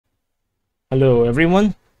Hello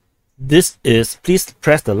everyone, this is please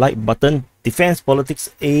press the like button, Defense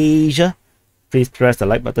Politics Asia. Please press the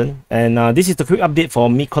like button, and this is the quick update for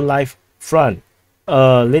Mykolaiv Front.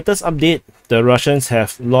 Latest update, the Russians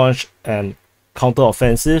have launched an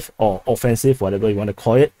counteroffensive or offensive, whatever you want to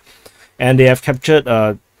call it, and they have captured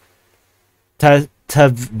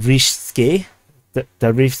Tavrijske,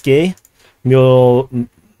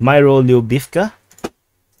 Myrolyubivka,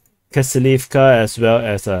 Kyselivka, as well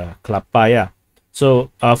as Klapaya. So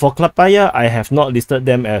for Klapaya, I have not listed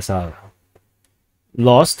them as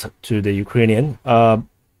lost to the Ukrainian. But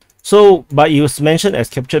it was mentioned as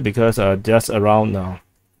captured because just around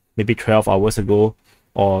maybe 12 hours ago,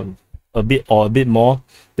 or a bit more,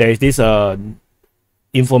 there is this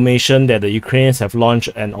information that the Ukrainians have launched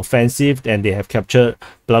an offensive and they have captured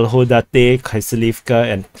Myrolyubivka,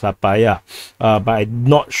 Kyselivka, and Klapaya. But I'm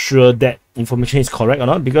not sure that information is correct or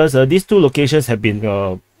not, because these two locations have been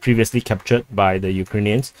previously captured by the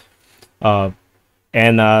Ukrainians.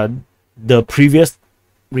 The previous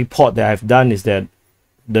report that I've done is that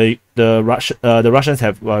the Russians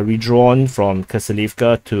have withdrawn from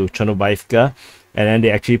Kyselivka to Chernobyivka, and then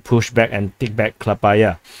they actually pushed back and take back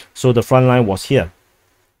Klapaya. So the front line was here.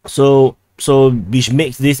 So which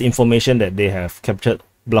makes this information that they have captured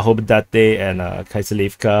Myrolyubivka and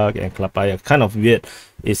Kyselivka and Klapaya kind of weird.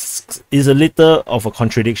 Is a little of a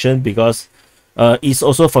contradiction, because it's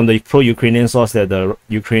also from the pro-Ukrainian source that the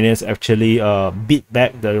Ukrainians actually beat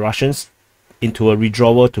back the Russians into a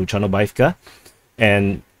withdrawal to Chernobyivka,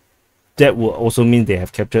 and that will also mean they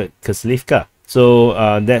have captured Kyselivka. So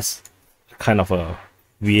that's kind of a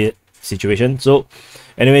weird situation. So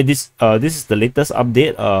anyway, this is the latest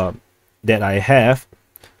update that I have.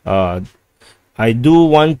 I do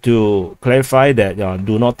want to clarify that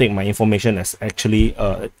do not take my information as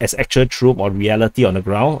actual truth or reality on the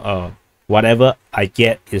ground. Whatever I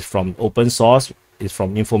get is from open source, is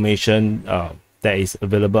from information that is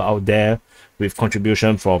available out there, with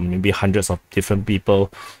contribution from maybe hundreds of different people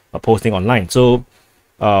posting online. So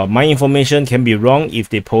my information can be wrong if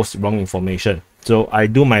they post wrong information. So I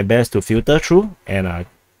do my best to filter through and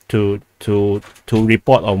to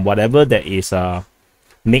report on whatever that is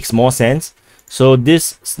makes more sense. So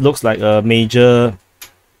this looks like a major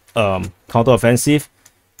counteroffensive,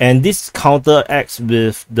 and this counteracts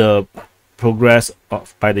with the progress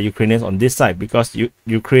by the Ukrainians on this side, because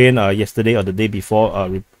Ukraine yesterday or the day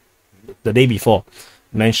before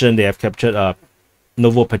mentioned they have captured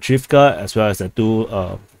Novopetrivka, as well as the two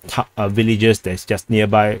villages that's just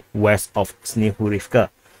nearby west of Snihurivka.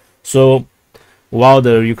 So while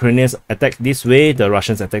the Ukrainians attack this way, the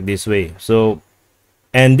Russians attack this way. So,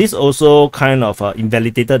 and this also kind of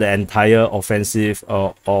invalidated the entire offensive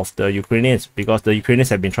of the Ukrainians, because the Ukrainians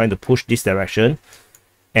have been trying to push this direction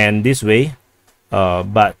and this way,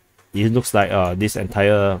 but it looks like this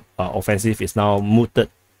entire offensive is now mooted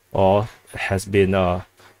or has been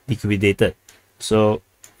liquidated. So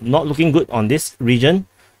not looking good on this region.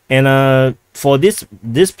 And for this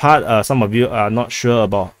part, some of you are not sure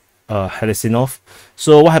about Helisinov.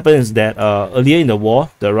 So what happened is that earlier in the war,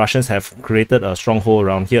 the Russians have created a stronghold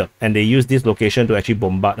around here, and they use this location to actually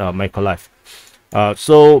bombard Mykolaiv.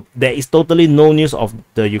 So there is totally no news of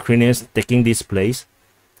the Ukrainians taking this place,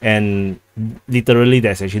 and literally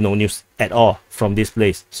there's actually no news at all from this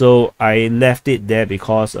place. So I left it there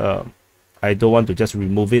because I don't want to just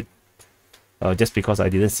remove it just because I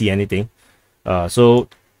didn't see anything. So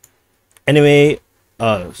anyway,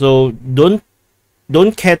 so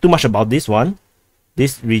don't care too much about this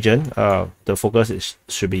region. The focus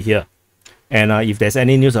should be here. And if there's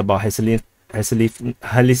any news about Helisinov,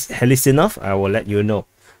 I will let you know.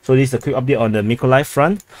 So this is a quick update on the Mykolaiv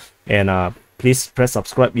Front, and please press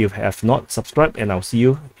subscribe if you have not subscribed, and I'll see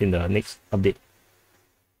you in the next update.